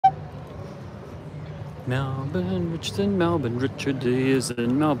Melbourne, Richard's in Melbourne, Richard is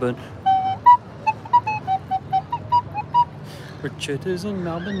in Melbourne. Richard is in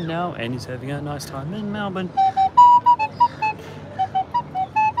Melbourne now and he's having a nice time in Melbourne.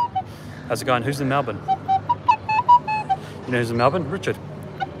 How's it going? Who's in Melbourne? You know who's in Melbourne? Richard.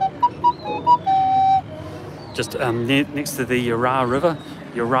 Just next to the Yarra River,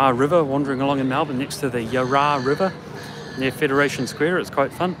 wandering along in Melbourne next to the Yarra River near Federation Square. It's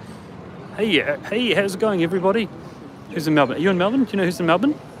quite fun. Hey, how's it going, everybody? Who's in Melbourne? Are you in Melbourne? Do you know who's in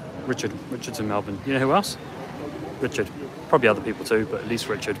Melbourne? Richard. Richard's in Melbourne. You know who else? Richard. Probably other people too, but at least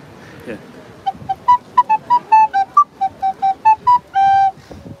Richard. Yeah.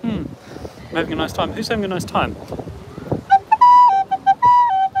 I'm having a nice time. Who's having a nice time?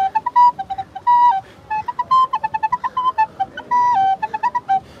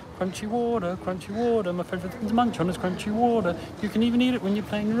 Crunchy water, my favourite thing to munch on is crunchy water. You can even eat it when you're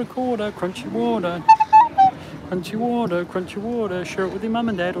playing the recorder. Crunchy water, crunchy water. Share it with your mum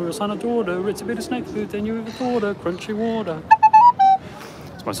and dad or your son or daughter. It's a better snack food than you ever thought of. Crunchy water.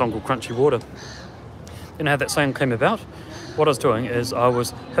 It's my song called Crunchy Water. You know how that song came about? What I was doing is I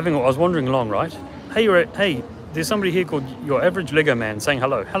was wandering along, right? Hey, there's somebody here called Your Average Lego Man saying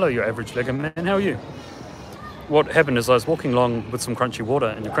hello. Hello, Your Average Lego Man, how are you? What happened is I was walking along with some crunchy water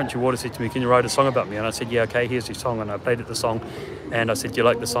and the crunchy water said to me, can you write a song about me? And I said, yeah, okay, here's your song. And I played it the song and I said, do you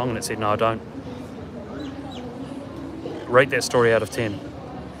like the song? And it said, no, I don't. Rate that story out of 10.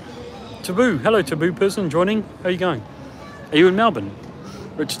 Taboo, hello Taboo person joining. How are you going? Are you in Melbourne?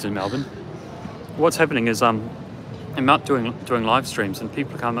 Richard's in Melbourne. What's happening is I'm out doing live streams and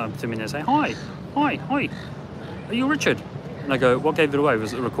people come up to me and they say, hi, are you Richard? And I go, what gave it away?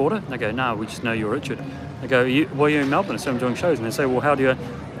 Was it a recorder? And they go, no, we just know you're Richard. I go, why are you in Melbourne? I say I'm doing shows. And they say, well, how do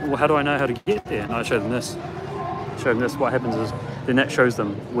I know how to get there? And I show them this. What happens is then that shows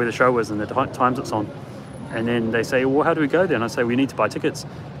them where the show is and the times it's on. And then they say, well, how do we go there? And I say, we need to buy tickets.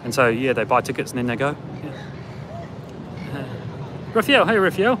 And so, yeah, they buy tickets and then they go. Yeah. Raphael, hey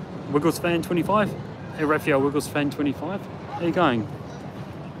Raphael. Wiggles fan 25. Hey Raphael, Wiggles fan 25. How you going?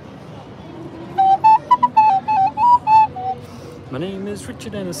 My name is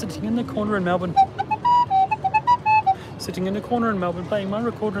Richard and I'm sitting in the corner in Melbourne. Sitting in the corner in Melbourne, playing my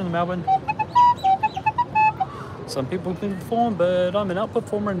recorder in Melbourne. Some people can perform, but I'm an out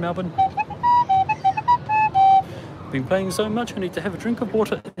performer in Melbourne. Been playing so much, I need to have a drink of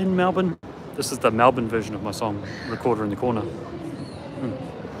water in Melbourne. This is the Melbourne version of my song, Recorder in the Corner.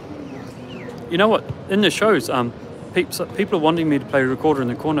 You know what? In the shows, people are wanting me to play Recorder in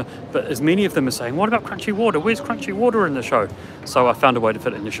the Corner, but as many of them are saying, what about Crunchy Water? Where's Crunchy Water in the show? So I found a way to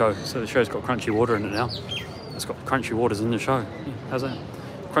fit it in the show. So the show's got Crunchy Water in it now. It's got Crunchy Waters in the show. Yeah, how's that?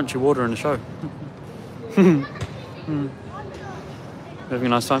 Crunchy Water in the show. Having a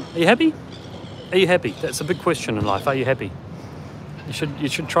nice time. Are you happy? Are you happy? That's a big question in life. Are you happy? You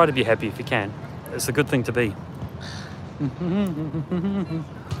should try to be happy if you can. It's a good thing to be.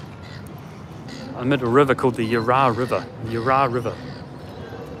 I'm at a river called the Yarra River. Yarra River.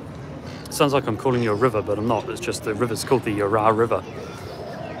 It sounds like I'm calling you a river, but I'm not. It's just the river's called the Yarra River.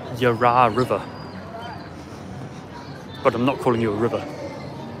 Yarra River. But I'm not calling you a river.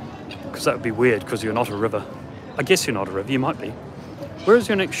 Because that would be weird, because you're not a river. I guess you're not a river, you might be. Where is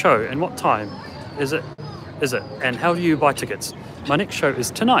your next show and what time is it? And how do you buy tickets? My next show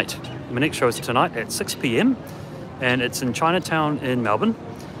is tonight. My next show is tonight at 6 p.m. and it's in Chinatown in Melbourne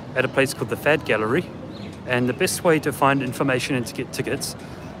at a place called the Fad Gallery. And the best way to find information and to get tickets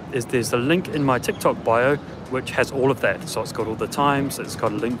is there's a link in my TikTok bio which has all of that. So it's got all the times, it's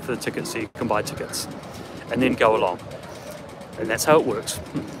got a link for the tickets so you can buy tickets and then go along. And that's how it works.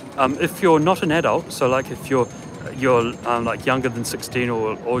 If you're not an adult, so like if you're like younger than 16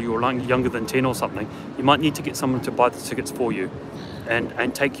 or you're like younger than 10 or something, you might need to get someone to buy the tickets for you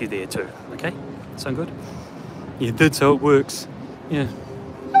and take you there too. Okay? Sound good? Yeah, that's how it works. Yeah.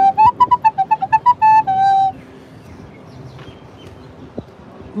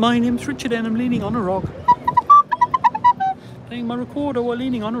 My name's Richard and I'm leaning on a rock. Playing my recorder while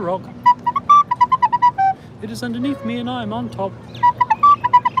leaning on a rock. It is underneath me and I'm on top.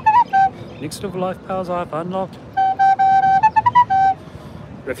 Next level life powers I've unlocked.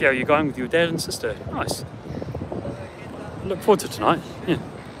 Raphael, you're going with your dad and sister. Nice. Look forward to tonight. Yeah.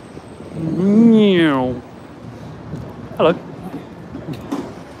 Hello.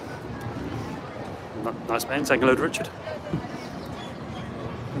 Nice man, saying hello to Richard.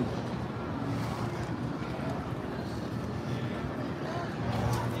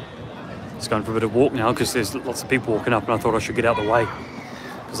 Just going for a bit of walk now because there's lots of people walking up and I thought I should get out of the way.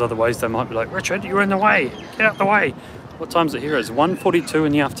 Because otherwise they might be like, Richard, you're in the way. Get out the way. What time is it here? It's 1:42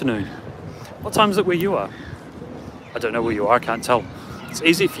 in the afternoon. What time is it where you are? I don't know where you are, I can't tell. It's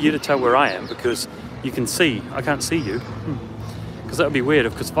easy for you to tell where I am because you can see. I can't see you. Because that would be weird,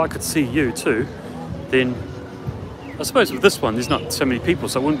 because if I could see you too, then I suppose with this one there's not so many people,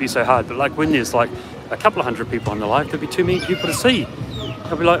 so it wouldn't be so hard. But like when there's like a couple of hundred people on the live, there'd be too many people to see.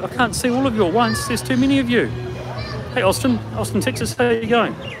 I'll be like, I can't see all of you at once, there's too many of you. Hey Austin, Texas, how are you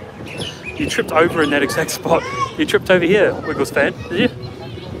going? You tripped over in that exact spot. You tripped over here, Wiggles fan, did you?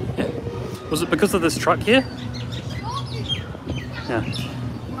 Yeah. Was it because of this truck here? Yeah,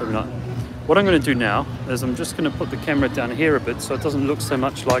 maybe not. What I'm going to do now is I'm just going to put the camera down here a bit so it doesn't look so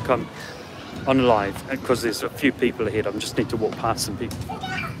much like I'm on live, because there's a few people ahead. I just need to walk past some people.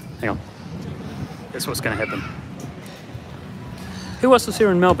 Hang on. That's what's going to happen. Who else is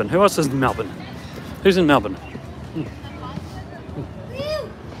here in Melbourne? Who else is in Melbourne? Who's in Melbourne?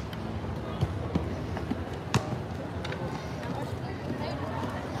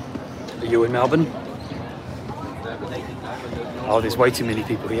 Are you in Melbourne? Oh, there's way too many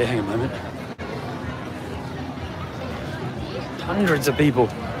people here. Hang on a moment. Hundreds of people.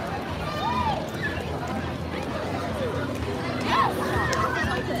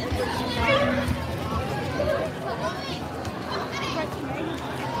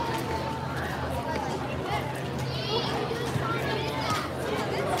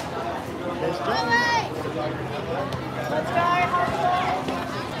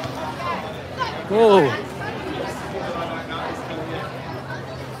 Whoa.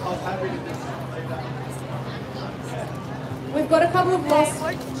 We've got a couple of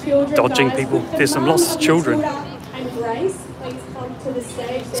lost children. Dodging guys. people. There's some lost children. And Grace, please come to the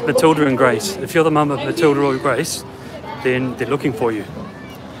stage. It's Matilda and Grace. If you're the mum of Matilda or Grace, then they're looking for you.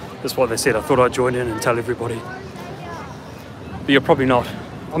 That's what they said. I thought I'd join in and tell everybody. But you're probably not.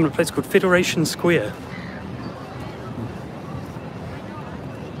 I'm in a place called Federation Square.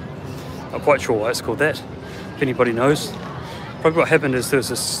 Not quite sure why it's called that. If anybody knows. Probably what happened is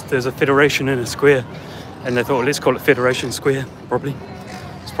there's a federation in a square, and they thought, well, let's call it Federation Square, probably.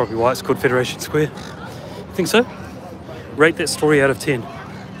 That's probably why it's called Federation Square. You think so? Rate that story out of 10.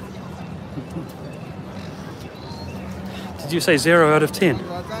 Did you say 0 out of 10?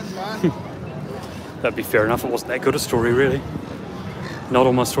 That'd be fair enough. It wasn't that good a story, really. Not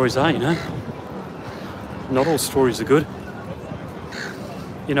all my stories are, you know. Not all stories are good.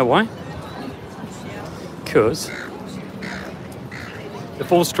 You know why? Because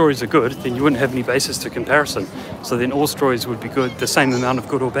if all stories are good, then you wouldn't have any basis to comparison. So then all stories would be good, the same amount of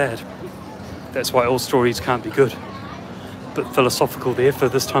good or bad. That's why all stories can't be good. Bit philosophical there for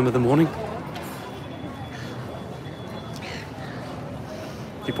this time of the morning.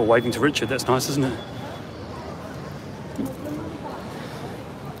 People waving to Richard, that's nice, isn't it?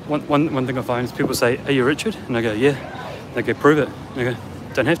 One thing I find is people say, are you Richard? And I go, yeah. They go, prove it. And I go,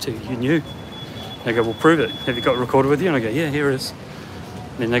 don't have to, you knew. They go, well, prove it. Have you got a recorder with you? And I go, yeah, here it is.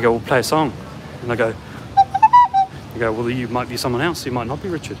 And then they go, well, play a song. And I go, well, you might be someone else. You might not be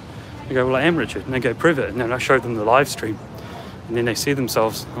Richard. They go, well, I am Richard. And they go, prove it. And then I show them the live stream. And then they see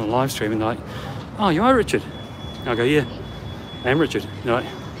themselves on a live stream and they're like, oh, you are Richard. And I go, yeah, I am Richard. And they're like,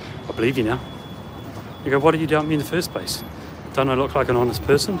 I believe you now. They go, why did you doubt me in the first place? Don't I look like an honest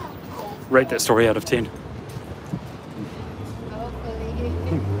person? Rate that story out of 10.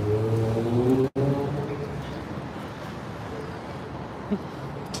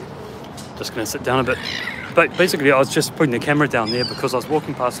 Just going to sit down a bit. But basically I was just putting the camera down there because I was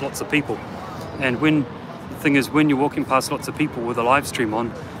walking past lots of people. And the thing is, when you're walking past lots of people with a live stream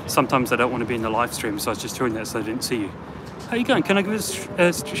on, sometimes they don't want to be in the live stream, so I was just doing that so they didn't see you. How you going? Can I give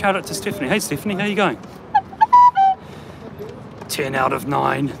a shout out to Stephanie? Hey Stephanie, how you going? 10 out of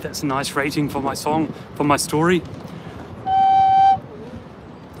 9. That's a nice rating for my song, for my story.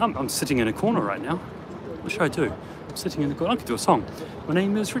 I'm sitting in a corner right now. What should I do? I'm sitting in the corner. I could do a song. My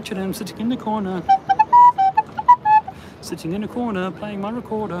name is Richard and I'm sitting in the corner. Sitting in a corner, playing my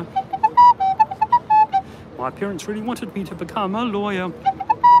recorder. My parents really wanted me to become a lawyer.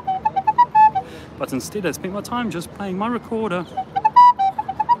 But instead I spent my time just playing my recorder.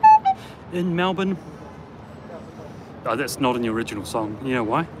 In Melbourne. Oh, that's not in the original song. You know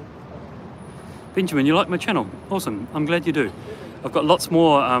why? Benjamin, you like my channel? Awesome. I'm glad you do. I've got lots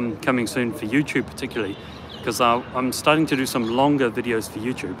more coming soon for YouTube particularly, because I'm starting to do some longer videos for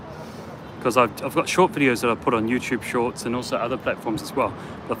YouTube, because I've got short videos that I put on YouTube Shorts and also other platforms as well.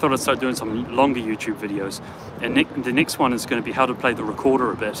 But I thought I'd start doing some longer YouTube videos. And the next one is going to be how to play the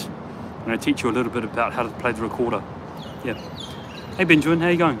recorder a bit. I'm going to teach you a little bit about how to play the recorder. Yeah. Hey Benjamin, how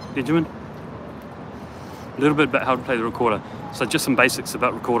you going? Benjamin? A little bit about how to play the recorder. So just some basics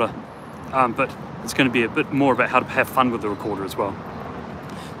about recorder. But it's going to be a bit more about how to have fun with the recorder as well.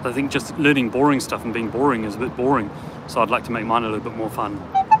 I think just learning boring stuff and being boring is a bit boring. So I'd like to make mine a little bit more fun.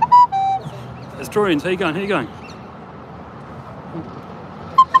 Historians, how you going? How you going?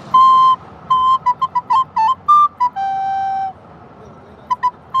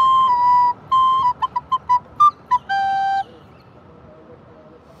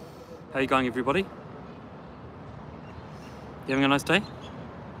 How you going, everybody? You having a nice day?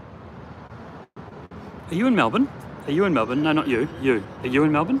 Are you in Melbourne? Are you in Melbourne? No, not you. You. Are you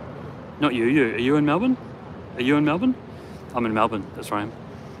in Melbourne? Not you. You. Are you in Melbourne? Are you in Melbourne? I'm in Melbourne. That's where I am.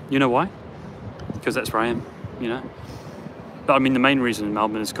 You know why? Because that's where I am, you know. But I mean, the main reason in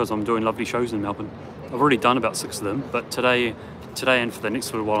Melbourne is because I'm doing lovely shows in Melbourne. I've already done about 6 of them, but today and for the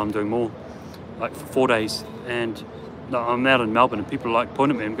next little while I'm doing more, like for 4 days. And I'm out in Melbourne and people like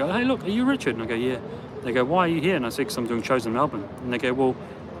point at me and go, hey, look, are you Richard? And I go, yeah. They go, why are you here? And I say, because I'm doing shows in Melbourne. And they go, well,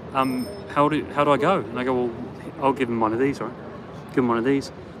 how do I go? And I go, well, I'll give them one of these, all right? Give them one of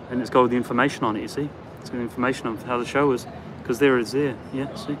these. And it's got all the information on it, you see? It's got information on how the show is. Because there it is there,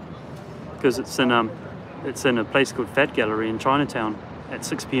 yeah, see? Because it's in a place called Fat Gallery in Chinatown at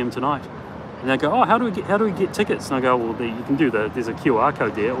 6 p.m. tonight. And they go, oh, how do we get tickets? And I go, well, you can do there's a QR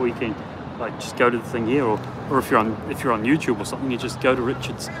code there, or you can like just go to the thing here, or if you're on YouTube or something, you just go to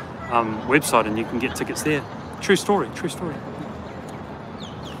Richard's website and you can get tickets there. True story, true story.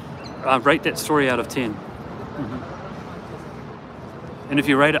 Rate that story out of 10. Mm-hmm. And if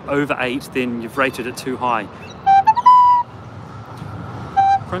you rate it over 8, then you've rated it too high.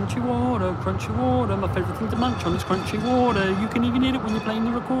 Crunchy water, my favourite thing to munch on is crunchy water. You can even eat it when you're playing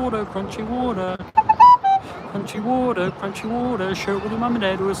the recorder. Crunchy water, share it with your mum and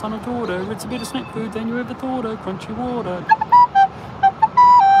dad or a son or daughter. It's a better snack food than you ever thought of. Crunchy water.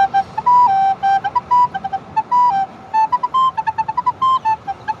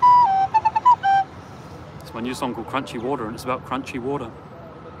 It's my new song called Crunchy Water, and it's about crunchy water.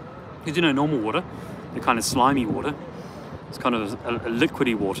 Because you know normal water, the kind of slimy water, it's kind of a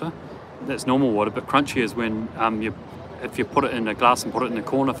liquidy water. That's normal water, but crunchy is when if you put it in a glass and put it in a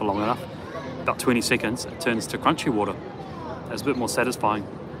corner for long enough, about 20 seconds, it turns to crunchy water. It's a bit more satisfying,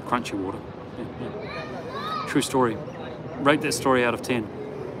 crunchy water. Yeah, yeah. True story. Rate that story out of 10.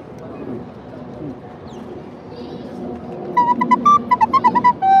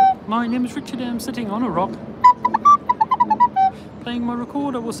 My name is Richard, I'm sitting on a rock. Playing my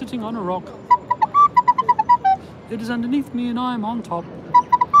recorder while sitting on a rock. It is underneath me and I am on top.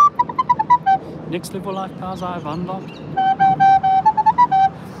 Next level life powers I've unlocked.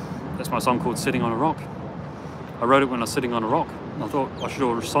 That's my song called Sitting on a Rock. I wrote it when I was sitting on a rock. I thought I should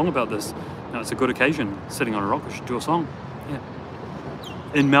do a song about this. Now it's a good occasion, sitting on a rock, I should do a song. Yeah.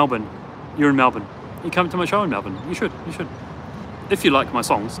 In Melbourne. You're in Melbourne. You come to my show in Melbourne. You should. If you like my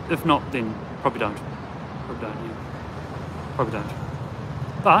songs. If not, then probably don't. Probably don't, yeah. Probably don't.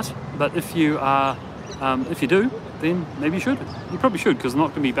 But if you do, then maybe you should. You probably should, because I'm not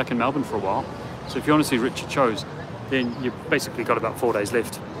going to be back in Melbourne for a while. So if you want to see Richard shows, then you've basically got about 4 days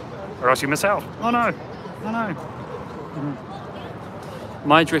left. Or else you miss out. Oh no. Mm-hmm.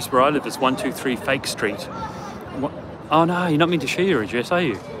 My address where I live is 123 Fake Street. What? Oh no, you're not meant to share your address, are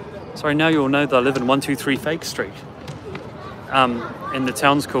you? Sorry, now you'll know that I live in 123 Fake Street. And the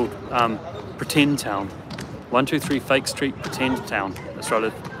town's called Pretend Town. 123 Fake Street, Pretend Town. That's where I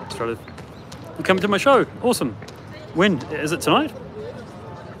live. You coming to my show? Awesome. When? Is it tonight?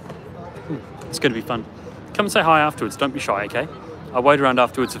 It's going to be fun. Come and say hi afterwards. Don't be shy, okay? I'll wait around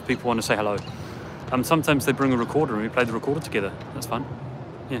afterwards if people want to say hello. Sometimes they bring a recorder and we play the recorder together. That's fun.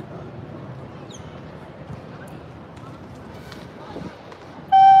 Yeah.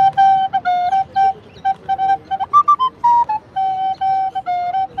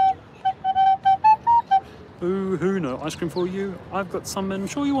 Boo-hoo, no ice cream for you. I've got some and I'm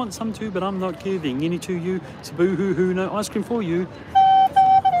sure you want some too, but I'm not giving any to you. So boo-hoo-hoo, no ice cream for you.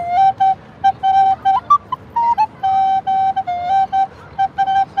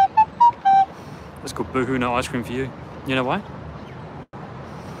 It's called boo-hoo, no ice cream for you. You know why?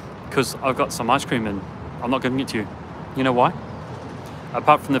 Because I've got some ice cream and I'm not giving it to you. You know why?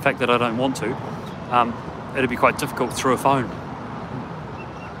 Apart from the fact that I don't want to, it'd be quite difficult through a phone.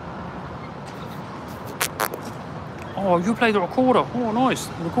 Oh, you play the recorder. Oh, nice.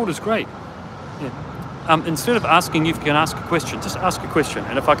 The recorder's great. Yeah. Instead of asking if you can ask a question, just ask a question.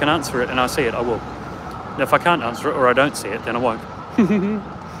 And if I can answer it and I see it, I will. And if I can't answer it or I don't see it, then I won't.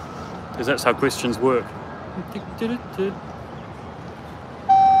 Because that's how questions work.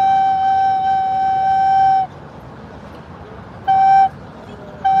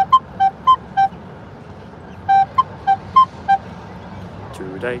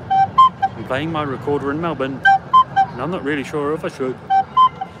 Today, I'm playing my recorder in Melbourne. And I'm not really sure if I should.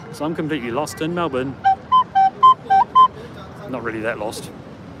 So I'm completely lost in Melbourne. Not really that lost.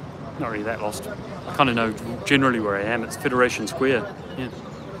 Not really that lost. I kind of know generally where I am. It's Federation Square. Yeah.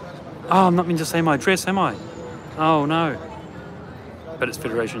 Oh, I'm not meant to say my address, am I? Oh no. But it's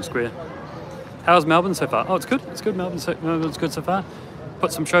Federation Square. How's Melbourne so far? Oh, it's good. It's good. Melbourne's good so far.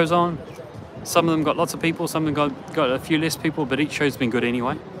 Put some shows on. Some of them got lots of people. Some of them got a few less people. But each show's been good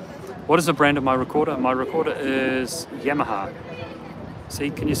anyway. What is the brand of my recorder? My recorder is Yamaha. See,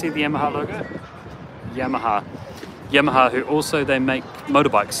 can you see the Yamaha logo? Yamaha. Yamaha, who also they make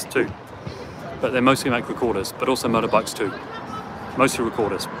motorbikes too. But they mostly make recorders, but also motorbikes too. Mostly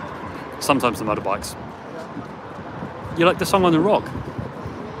recorders. Sometimes the motorbikes. You like the song On the Rock?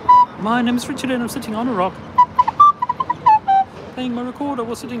 My name is Richard and I'm sitting on a rock. Playing my recorder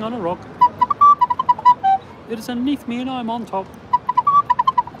while sitting on a rock. It is underneath me and I'm on top.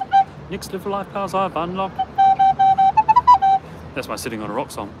 Next level life powers I've unlocked. That's my sitting on a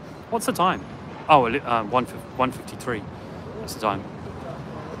rock song. What's the time? Oh, 1:53. That's the time.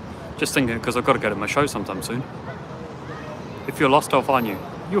 Just thinking, because I've got to go to my show sometime soon. If you're lost, I'll find you.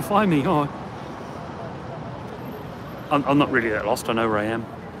 You'll find me. Oh, I'm not really that lost. I know where I am.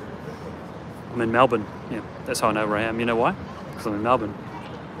 I'm in Melbourne. Yeah, that's how I know where I am. You know why? Because I'm in Melbourne.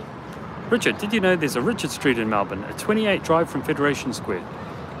 Richard, did you know there's a Richard Street in Melbourne? A 28 drive from Federation Square.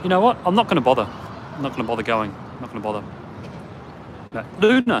 You know what? I'm not going to bother. I'm not going to bother going. I'm not going to bother. No.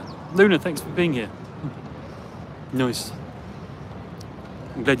 Luna, thanks for being here. Nice.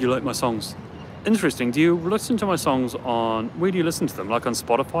 I'm glad you like my songs. Interesting. Do you listen to my songs on... Where do you listen to them? Like on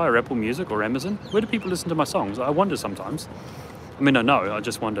Spotify or Apple Music or Amazon? Where do people listen to my songs? I wonder sometimes. I mean, I know. I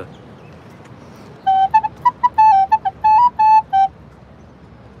just wonder.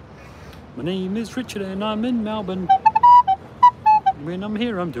 My name is Richard and I'm in Melbourne. When I'm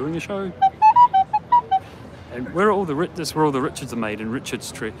here, I'm doing a show. And where are all the this is where all the Richards are made in Richard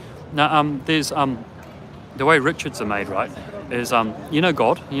Street. Now, there's the way Richards are made, right? Is you know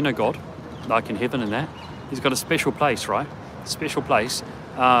God, like in heaven and that. He's got a special place, right? Special place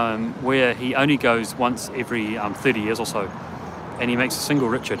where he only goes once every 30 years or so, and he makes a single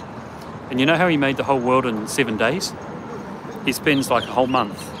Richard. And you know how he made the whole world in 7 days? He spends like a whole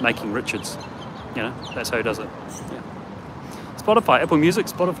month making Richards. You know, that's how he does it. Yeah. Spotify, Apple Music,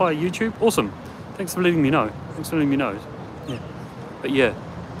 Spotify, YouTube, awesome. Thanks for letting me know. Yeah. But yeah,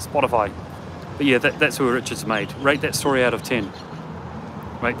 Spotify. But yeah, that's where Richard's made. Rate that story out of 10.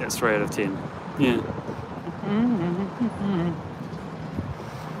 Rate that story out of 10. Yeah.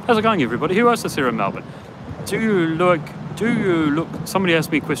 How's it going, everybody? Who else is here in Melbourne? Do you look, somebody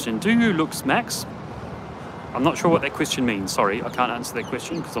asked me a question. Do you look smacks? I'm not sure what that question means. Sorry, I can't answer that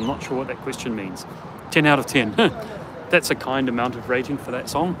question because I'm not sure what that question means. 10 out of 10. That's a kind amount of rating for that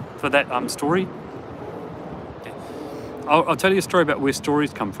song, for that story. I'll tell you a story about where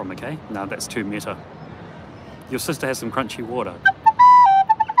stories come from, okay? No, that's too meta. Your sister has some crunchy water.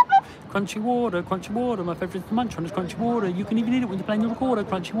 Crunchy water, my favourite to munch on is crunchy water. You can even eat it when you're playing the recorder,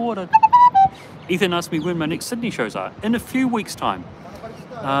 crunchy water. Ethan asked me when my next Sydney shows are. In a few weeks' time.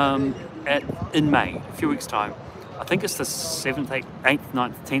 In May, a few weeks' time. I think it's the 7th, 8th,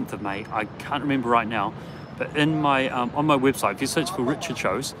 9th, 10th of May. I can't remember right now. But in my on my website, if you search for Richard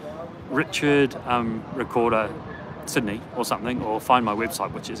shows, Richard Recorder Sydney or something, or find my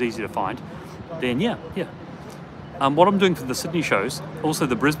website, which is easy to find, then yeah. What I'm doing for the Sydney shows, also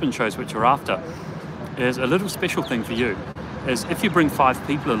the Brisbane shows, which are after, is a little special thing for you. Is if you bring 5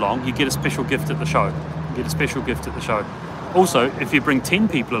 people along, you get a special gift at the show. Also, if you bring 10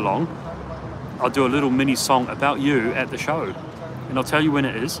 people along, I'll do a little mini song about you at the show. And I'll tell you when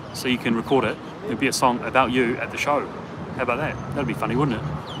it is, so you can record it. It'll be a song about you at the show. How about that? That'd be funny, wouldn't it?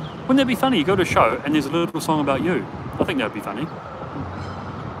 Wouldn't that be funny? You go to a show and there's a little song about you. I think that'd be funny.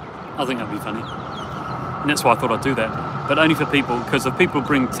 And that's why I thought I'd do that. But only for people, because if people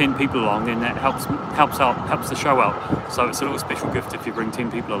bring 10 people along, then that helps the show out. So it's a little special gift if you bring 10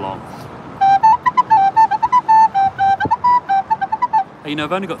 people along. You know,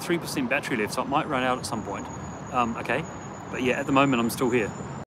 I've only got 3% battery left, so it might run out at some point. Okay, but yeah, at the moment I'm still here.